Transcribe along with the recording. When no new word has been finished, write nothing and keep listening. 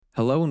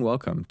Hello and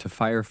welcome to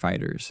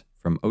Firefighters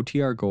from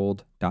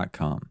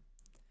OTRGold.com.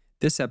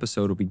 This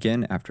episode will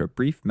begin after a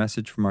brief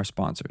message from our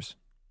sponsors.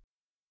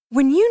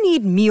 When you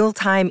need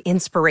mealtime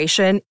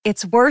inspiration,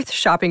 it's worth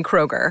shopping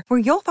Kroger, where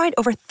you'll find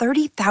over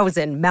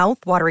 30,000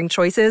 mouth-watering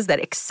choices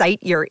that excite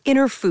your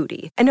inner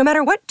foodie. And no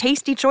matter what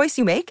tasty choice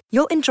you make,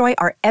 you'll enjoy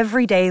our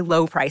everyday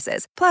low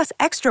prices, plus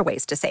extra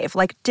ways to save,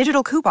 like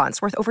digital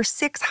coupons worth over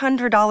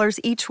 $600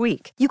 each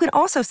week. You can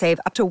also save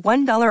up to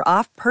 $1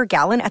 off per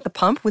gallon at the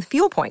pump with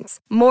fuel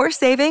points. More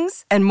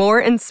savings and more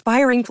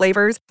inspiring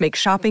flavors make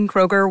shopping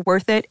Kroger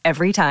worth it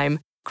every time.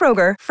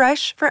 Kroger,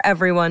 fresh for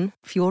everyone.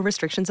 Fuel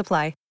restrictions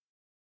apply.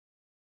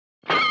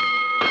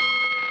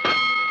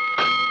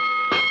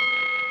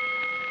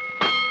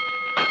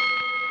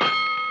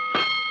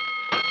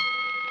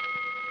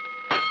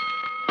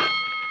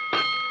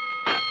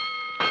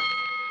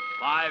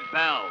 Five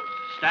bells.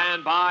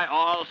 Stand by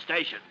all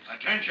stations.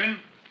 Attention,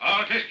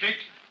 all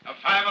districts. A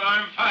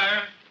five-alarm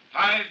fire.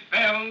 5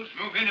 bells.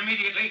 Move in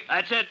immediately.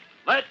 That's it.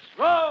 Let's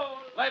roll.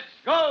 Let's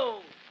go.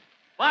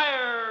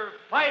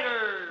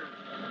 Firefighters.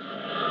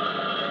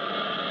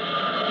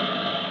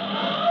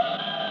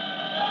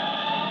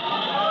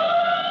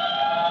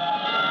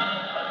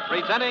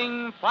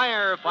 Presenting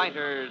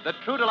Firefighters, the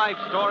true-to-life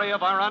story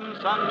of our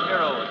unsung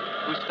heroes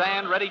who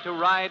stand ready to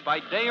ride by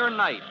day or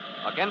night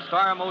against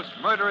our most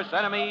murderous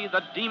enemy,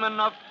 the demon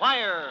of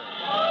fire.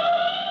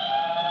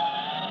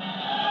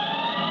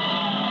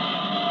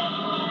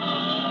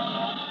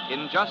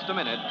 In just a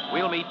minute,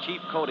 we'll meet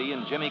Chief Cody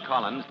and Jimmy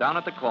Collins down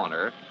at the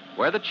corner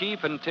where the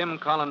Chief and Tim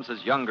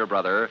Collins' younger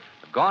brother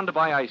have gone to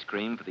buy ice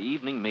cream for the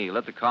evening meal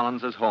at the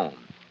Collins' home.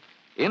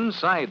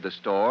 Inside the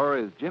store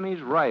is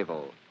Jimmy's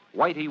rival,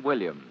 Whitey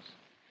Williams.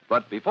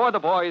 But before the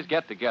boys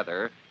get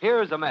together,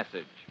 here's a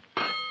message.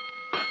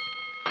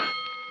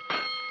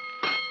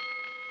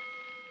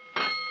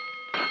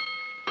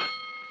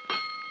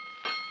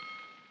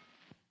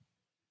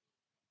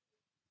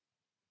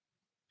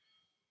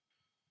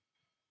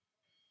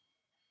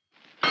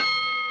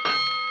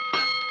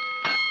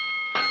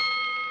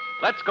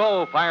 Let's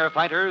go,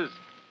 firefighters.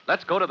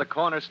 Let's go to the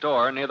corner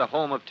store near the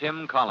home of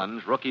Tim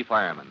Collins, rookie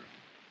fireman.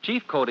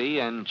 Chief Cody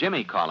and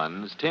Jimmy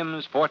Collins,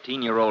 Tim's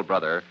 14-year-old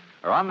brother,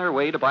 are on their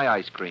way to buy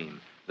ice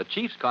cream, the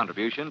Chief's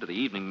contribution to the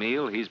evening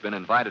meal he's been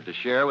invited to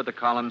share with the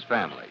Collins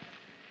family.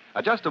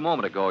 Just a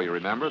moment ago, you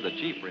remember, the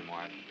Chief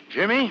remarked,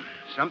 Jimmy,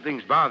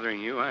 something's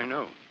bothering you, I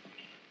know.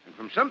 And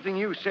from something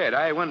you said,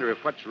 I wonder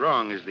if what's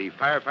wrong is the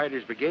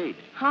firefighters' brigade.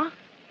 Huh?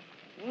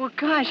 Well,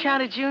 gosh, how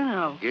did you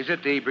know? Is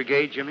it the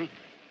brigade, Jimmy?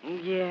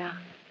 Yeah.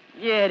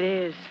 Yeah, it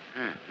is.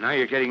 Now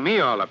you're getting me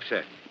all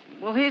upset.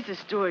 Well, here's the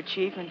store,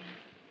 Chief, and,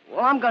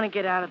 well, I'm going to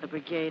get out of the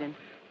brigade, and,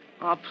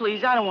 oh,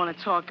 please, I don't want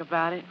to talk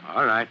about it.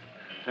 All right.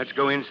 Let's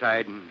go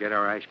inside and get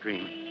our ice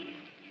cream.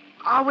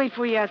 I'll wait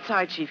for you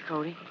outside, Chief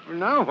Cody. Well,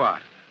 now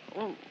what?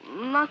 Well,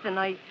 nothing.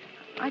 I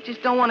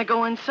just don't want to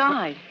go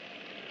inside.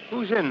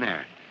 Who's in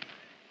there?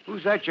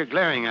 Who's that you're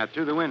glaring at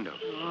through the window?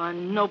 Oh,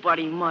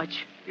 nobody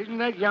much. Isn't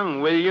that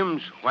young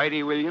Williams,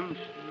 Whitey Williams?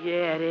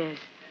 Yeah, it is.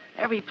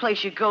 Every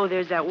place you go,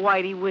 there's that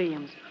Whitey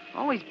Williams.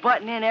 Always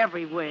butting in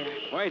everywhere.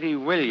 Whitey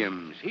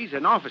Williams. He's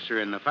an officer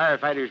in the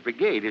firefighters'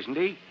 brigade, isn't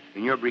he?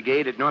 In your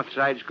brigade at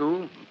Northside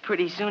School?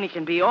 Pretty soon he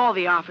can be all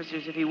the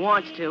officers if he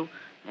wants to,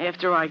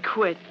 after I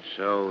quit.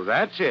 So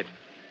that's it.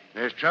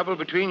 There's trouble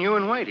between you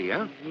and Whitey,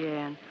 huh?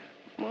 Yeah, and,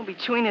 well,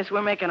 between us,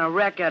 we're making a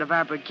wreck out of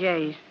our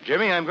brigade.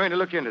 Jimmy, I'm going to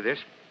look into this.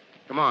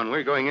 Come on,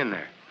 we're going in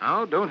there.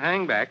 Now, don't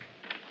hang back.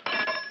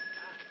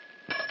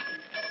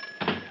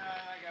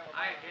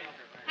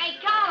 Hey,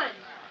 Collins!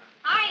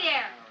 Hi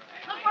there!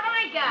 Look what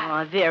I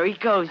got! Oh, there he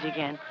goes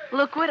again.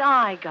 Look what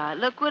I got.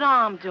 Look what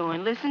I'm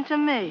doing. Listen to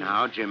me.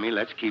 Now, Jimmy,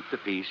 let's keep the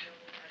peace.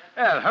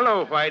 Well,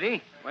 hello,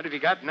 Whitey. What have you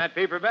got in that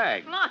paper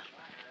bag? Look,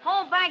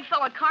 whole bag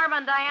full of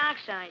carbon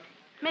dioxide.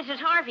 Mrs.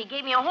 Harvey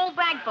gave me a whole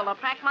bag full to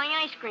pack my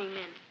ice cream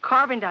in.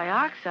 Carbon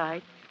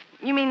dioxide?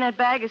 You mean that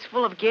bag is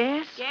full of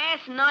gas?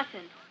 Gas,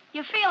 nothing.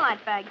 You feel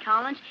that bag,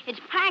 Collins? It's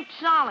packed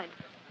solid.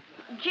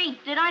 Gee,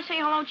 did I say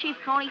hello, Chief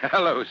Cody?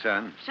 Hello,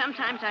 son.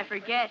 Sometimes I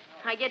forget.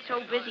 I get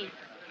so busy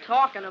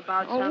talking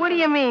about something. Oh, what do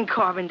you mean,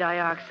 carbon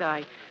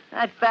dioxide?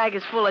 That bag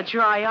is full of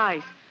dry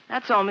ice.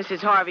 That's all Mrs.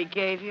 Harvey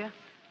gave you.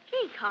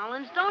 Gee,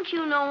 Collins, don't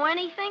you know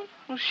anything?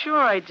 Well, sure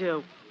I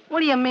do.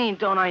 What do you mean,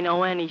 don't I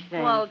know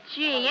anything? Well,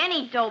 gee,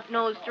 any dope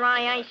knows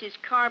dry ice is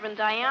carbon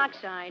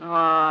dioxide.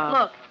 Oh.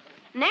 Look,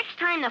 next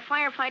time the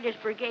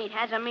firefighters' brigade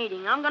has a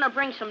meeting, I'm going to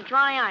bring some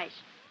dry ice.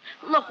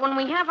 Look, when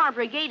we have our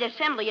brigade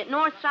assembly at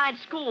Northside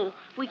School,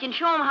 we can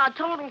show them how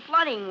total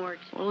flooding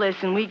works. Well,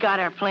 listen, we got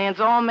our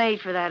plans all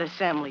made for that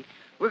assembly.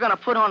 We're going to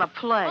put on a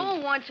play. Oh,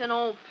 what's an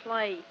old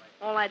play?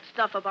 All that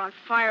stuff about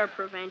fire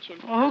prevention.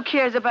 Well, who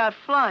cares about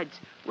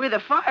floods? We're the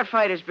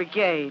firefighters'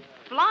 brigade.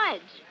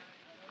 Floods?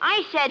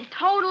 I said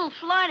total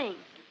flooding.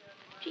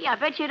 Gee, I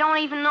bet you don't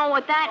even know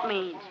what that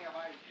means.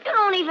 You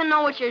don't even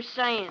know what you're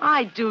saying.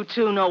 I do,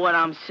 too, know what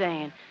I'm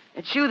saying.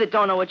 It's you that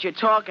don't know what you're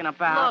talking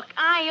about. Look,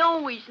 I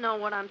always know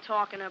what I'm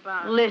talking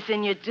about.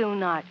 Listen, you do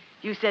not.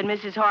 You said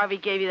Mrs. Harvey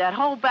gave you that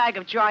whole bag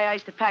of dry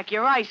ice to pack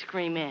your ice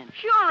cream in.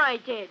 Sure I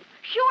did.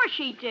 Sure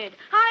she did.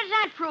 How does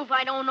that prove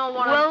I don't know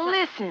what Well, I'm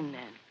saying? listen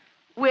then.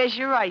 Where's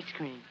your ice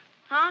cream?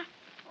 Huh?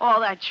 All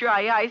that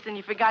dry ice, and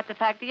you forgot to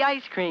pack the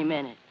ice cream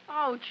in it.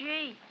 Oh,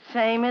 gee.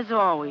 Same as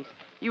always.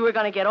 You were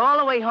going to get all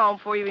the way home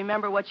before you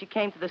remember what you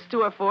came to the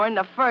store for in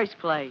the first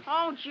place.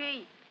 Oh,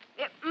 gee.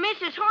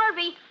 Mrs.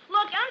 Harvey,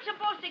 look, I'm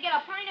supposed to get a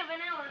pint of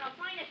vanilla and a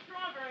pint of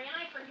strawberry, and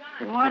I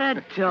forgot. What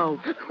a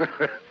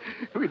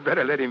dope. We'd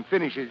better let him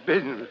finish his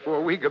business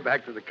before we go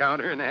back to the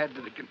counter and add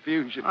to the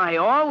confusion. I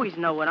always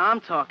know what I'm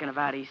talking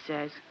about, he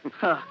says.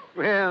 Huh.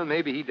 Well,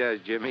 maybe he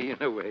does, Jimmy,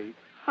 in a way.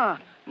 Huh.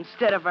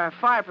 Instead of our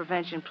fire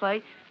prevention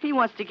play, he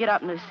wants to get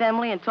up in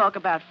assembly and talk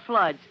about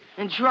floods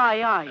and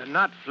dry ice.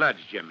 Not floods,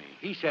 Jimmy.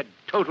 He said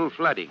total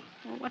flooding.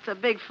 Well, what's a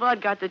big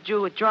flood got to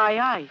do with dry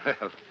ice?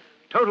 Well,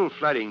 total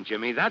flooding,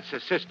 Jimmy, that's a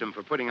system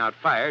for putting out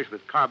fires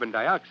with carbon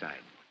dioxide.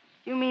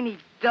 You mean he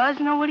does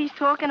know what he's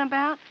talking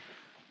about?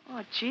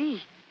 Oh,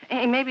 gee.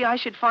 Hey, maybe I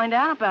should find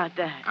out about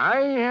that. I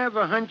have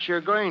a hunch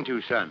you're going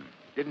to, son.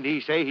 Didn't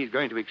he say he's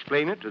going to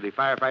explain it to the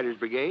firefighters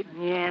brigade?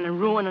 Yeah, and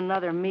ruin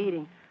another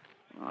meeting.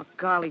 Oh,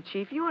 golly,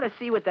 Chief, you ought to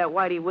see what that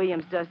Whitey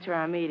Williams does to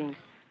our meetings.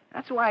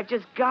 That's why I've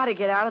just got to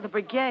get out of the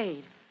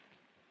brigade.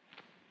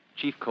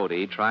 Chief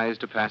Cody tries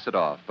to pass it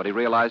off, but he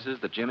realizes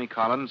that Jimmy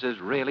Collins is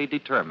really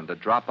determined to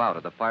drop out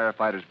of the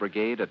firefighters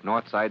brigade at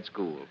Northside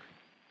School.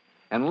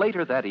 And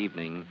later that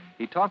evening,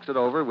 he talks it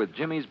over with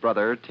Jimmy's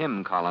brother,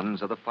 Tim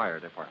Collins, of the fire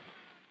department.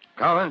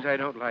 Collins, I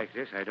don't like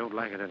this. I don't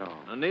like it at all.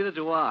 Well, neither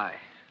do I.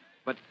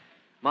 But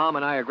Mom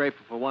and I are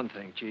grateful for one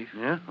thing, Chief.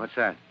 Yeah? What's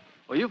that?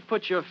 Well, you've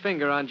put your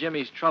finger on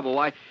Jimmy's trouble.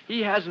 Why,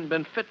 he hasn't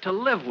been fit to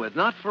live with,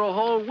 not for a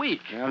whole week.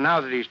 Well,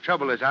 now that his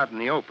trouble is out in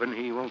the open,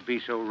 he won't be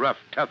so rough,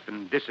 tough,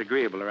 and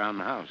disagreeable around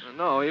the house.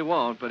 No, he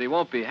won't, but he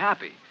won't be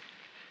happy.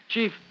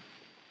 Chief,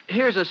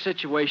 here's a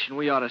situation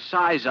we ought to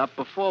size up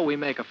before we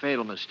make a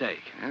fatal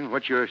mistake. And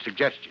what's your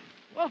suggestion?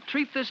 Well,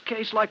 treat this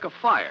case like a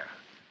fire.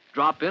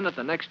 Drop in at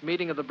the next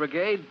meeting of the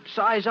brigade,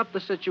 size up the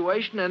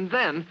situation, and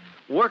then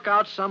work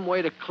out some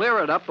way to clear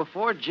it up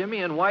before Jimmy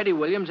and Whitey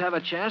Williams have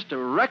a chance to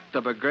wreck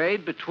the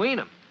brigade between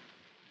them.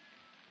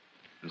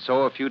 And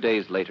so a few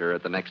days later,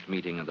 at the next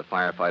meeting of the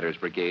firefighters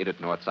brigade at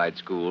Northside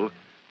School,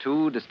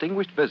 two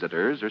distinguished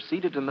visitors are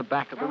seated in the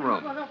back of the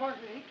room.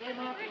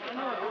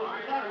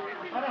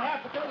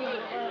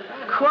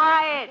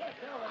 Quiet!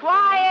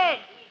 Quiet!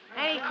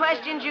 Any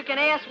questions you can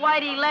ask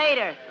Whitey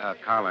later.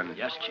 Collins.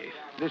 Yes, Chief.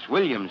 This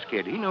Williams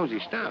kid, he knows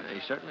his stuff. He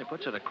certainly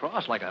puts it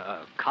across like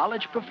a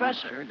college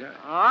professor. Sure does.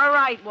 All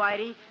right,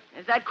 Whitey.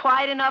 Is that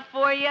quiet enough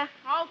for you?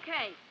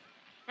 Okay.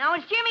 Now,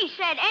 as Jimmy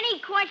said, any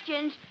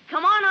questions,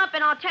 come on up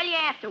and I'll tell you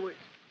afterwards.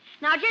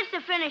 Now, just to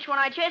finish what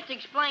I just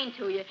explained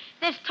to you,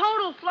 this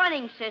total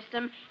flooding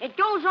system, it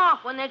goes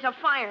off when there's a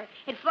fire.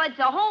 It floods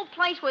the whole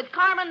place with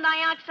carbon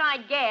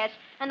dioxide gas,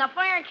 and the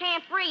fire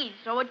can't breathe,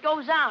 so it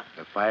goes out.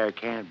 The fire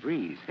can't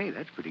breathe. Hey,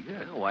 that's pretty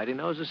good. Well, Whitey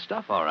knows his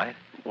stuff, all right.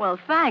 Well,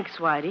 thanks,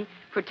 Whitey,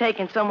 for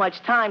taking so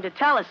much time to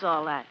tell us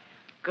all that.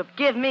 Could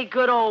give me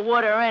good old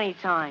water any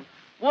time.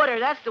 Water,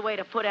 that's the way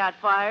to put out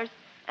fires.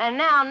 And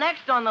now,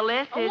 next on the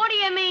list is... What do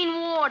you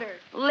mean, water?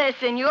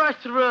 Listen, you're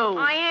through.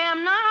 I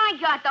am not. I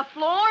got the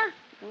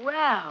floor.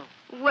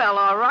 Well,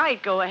 all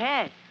right, go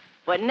ahead.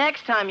 But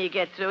next time you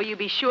get through, you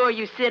be sure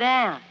you sit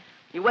down.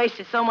 You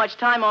wasted so much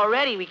time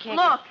already, we can't...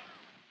 Look,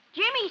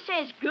 Jimmy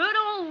says good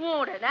old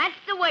water. That's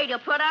the way to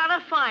put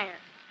out a fire.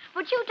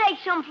 But you take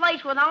some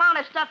place with a lot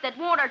of stuff that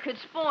water could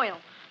spoil,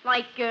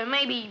 like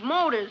maybe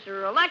motors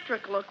or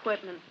electrical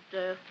equipment,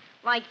 oh,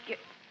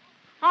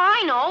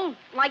 I know,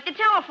 like the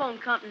telephone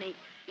company.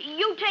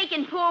 You take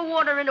and pour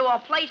water into a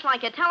place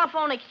like a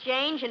telephone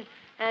exchange,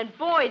 and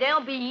boy,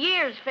 there'll be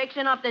years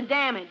fixing up the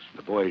damage.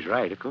 The boy's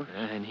right, of course.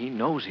 And he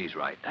knows he's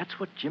right. That's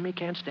what Jimmy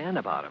can't stand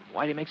about him.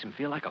 Whitey makes him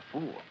feel like a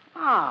fool.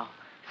 Oh,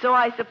 so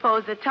I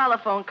suppose the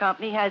telephone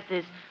company has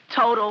this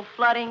total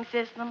flooding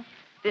system,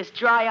 this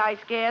dry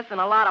ice gas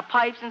and a lot of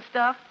pipes and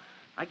stuff.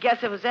 I guess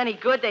if it was any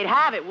good, they'd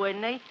have it,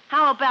 wouldn't they?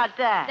 How about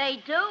that? They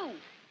do.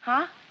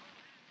 Huh?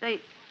 They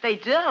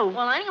do?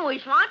 Well,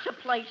 anyways, lots of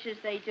places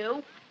they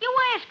do. You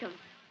ask them.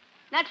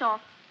 That's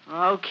all.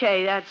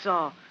 Okay, that's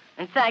all.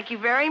 And thank you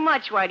very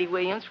much, Whitey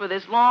Williams, for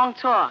this long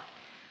talk.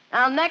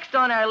 Now, next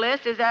on our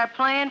list is our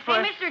plan for...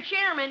 Hey, Mr.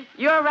 Chairman.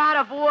 You're out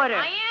of order.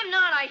 I am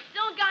not. I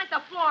still got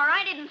the floor.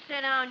 I didn't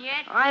sit down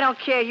yet. I don't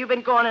care. You've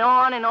been going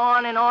on and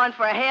on and on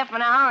for a half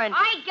an hour and...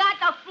 I got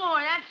the floor,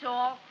 that's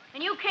all.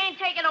 And you can't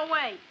take it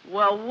away.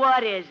 Well,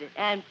 what is it?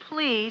 And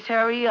please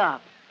hurry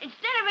up.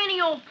 Instead of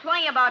any old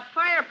play about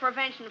fire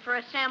prevention for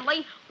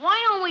assembly,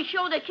 why don't we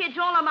show the kids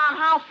all about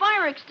how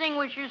fire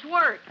extinguishers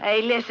work?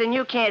 Hey, listen,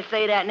 you can't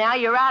say that now.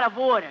 You're out of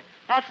order.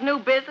 That's new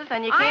business,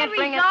 and you can't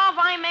bring it...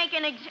 I make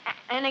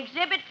an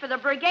exhibit for the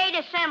brigade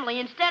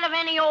assembly instead of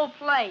any old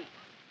play.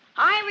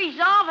 I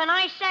resolve and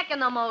I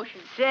second the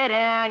motion. Sit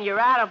down. You're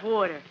out of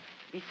order.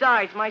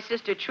 Besides, my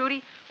sister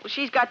Trudy, well,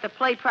 she's got the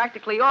play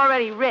practically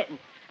already written.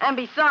 And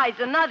besides,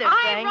 another thing...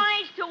 I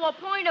rise to a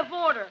point of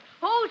order.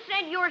 Who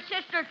said your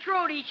sister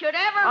Trudy should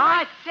ever...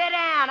 Oh, sit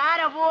down. Out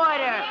of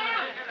order.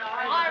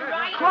 All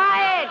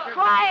right.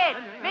 Quiet.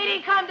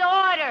 Meeting come to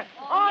order.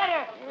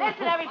 Order.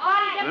 Listen,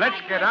 everybody.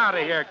 Let's get out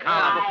of here,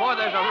 Collins. Before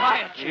there's a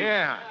riot, Chief.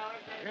 Yeah.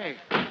 Hey.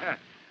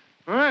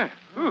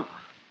 Whew.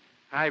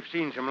 I've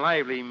seen some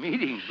lively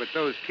meetings, but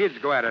those kids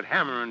go at it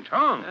hammer and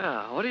tongs.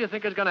 Yeah, what do you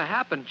think is going to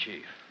happen,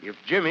 Chief? If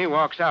Jimmy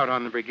walks out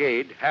on the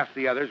brigade, half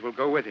the others will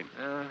go with him.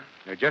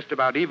 They're just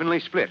about evenly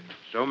split.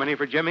 So many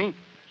for Jimmy,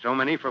 so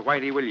many for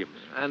Whitey Williams.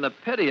 And the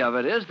pity of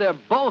it is they're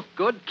both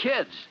good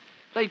kids.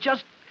 They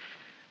just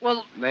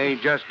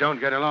don't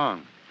get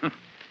along.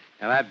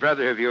 Now, that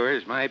brother of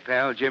yours, my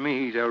pal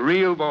Jimmy, he's a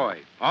real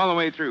boy, all the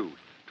way through.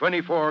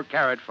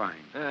 24-carat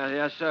fine.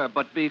 yes, sir.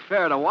 But be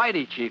fair to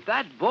Whitey, Chief.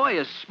 That boy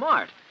is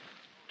smart.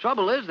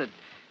 Trouble is that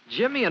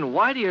Jimmy and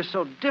Whitey are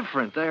so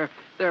different. They're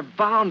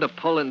bound to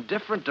pull in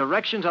different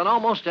directions on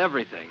almost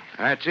everything.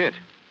 That's it.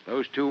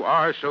 Those two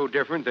are so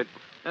different that...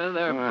 And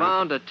they're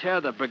bound to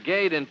tear the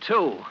brigade in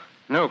two.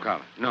 No,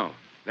 Collins, no.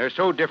 They're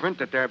so different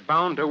that they're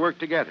bound to work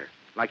together,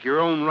 like your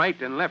own right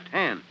and left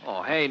hand.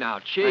 Oh, hey, now,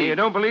 Chief. Now, you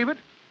don't believe it?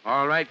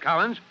 All right,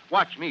 Collins,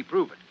 watch me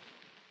prove it.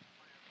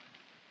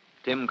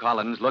 Tim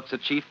Collins looks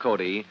at Chief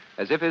Cody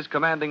as if his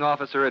commanding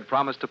officer had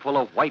promised to pull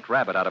a white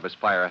rabbit out of his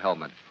fire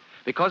helmet,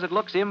 because it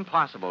looks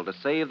impossible to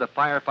save the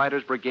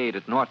firefighters' brigade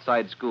at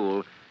Northside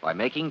School by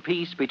making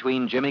peace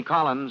between Jimmy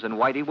Collins and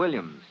Whitey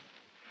Williams.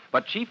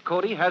 But Chief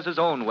Cody has his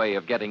own way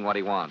of getting what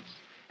he wants,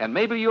 and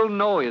maybe you'll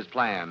know his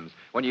plans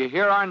when you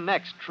hear our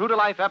next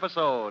true-to-life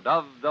episode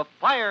of The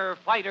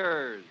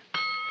Firefighters.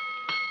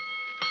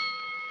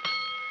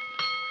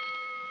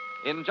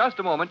 In just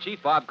a moment,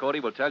 Chief Bob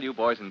Cody will tell you,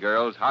 boys and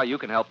girls, how you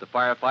can help the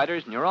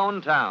firefighters in your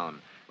own town.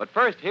 But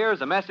first,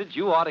 here's a message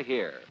you ought to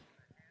hear.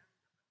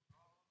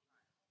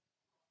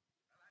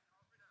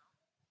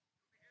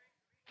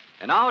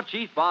 And now,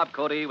 Chief Bob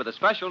Cody with a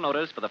special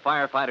notice for the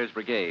Firefighters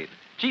Brigade.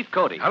 Chief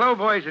Cody. Hello,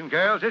 boys and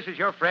girls. This is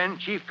your friend,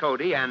 Chief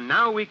Cody, and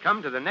now we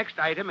come to the next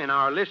item in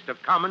our list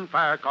of common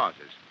fire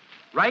causes.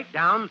 Write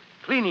down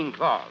cleaning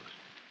cloths.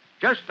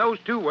 Just those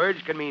two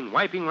words can mean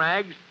wiping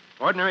rags,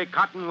 ordinary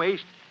cotton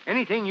waste,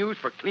 anything used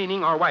for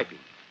cleaning or wiping.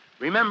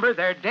 Remember,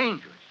 they're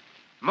dangerous.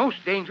 Most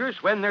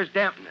dangerous when there's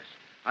dampness,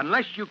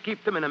 unless you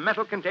keep them in a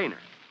metal container.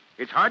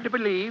 It's hard to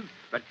believe,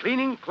 but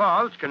cleaning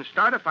cloths can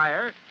start a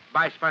fire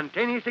by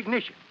spontaneous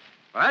ignition.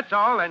 Well, that's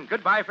all, and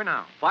goodbye for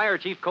now. Fire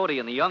Chief Cody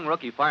and the young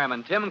rookie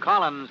fireman Tim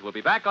Collins will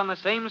be back on the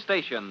same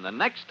station the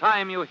next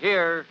time you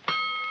hear...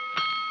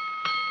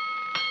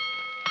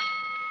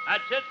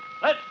 That's it.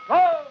 Let's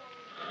go!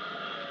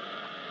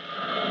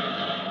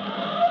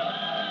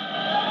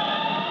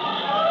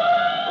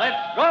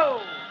 Let's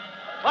go!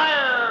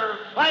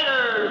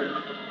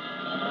 Firefighters!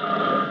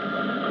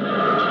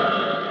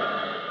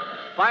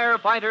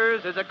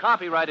 Firefighters is a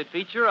copyrighted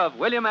feature of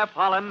William F.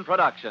 Holland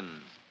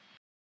Productions.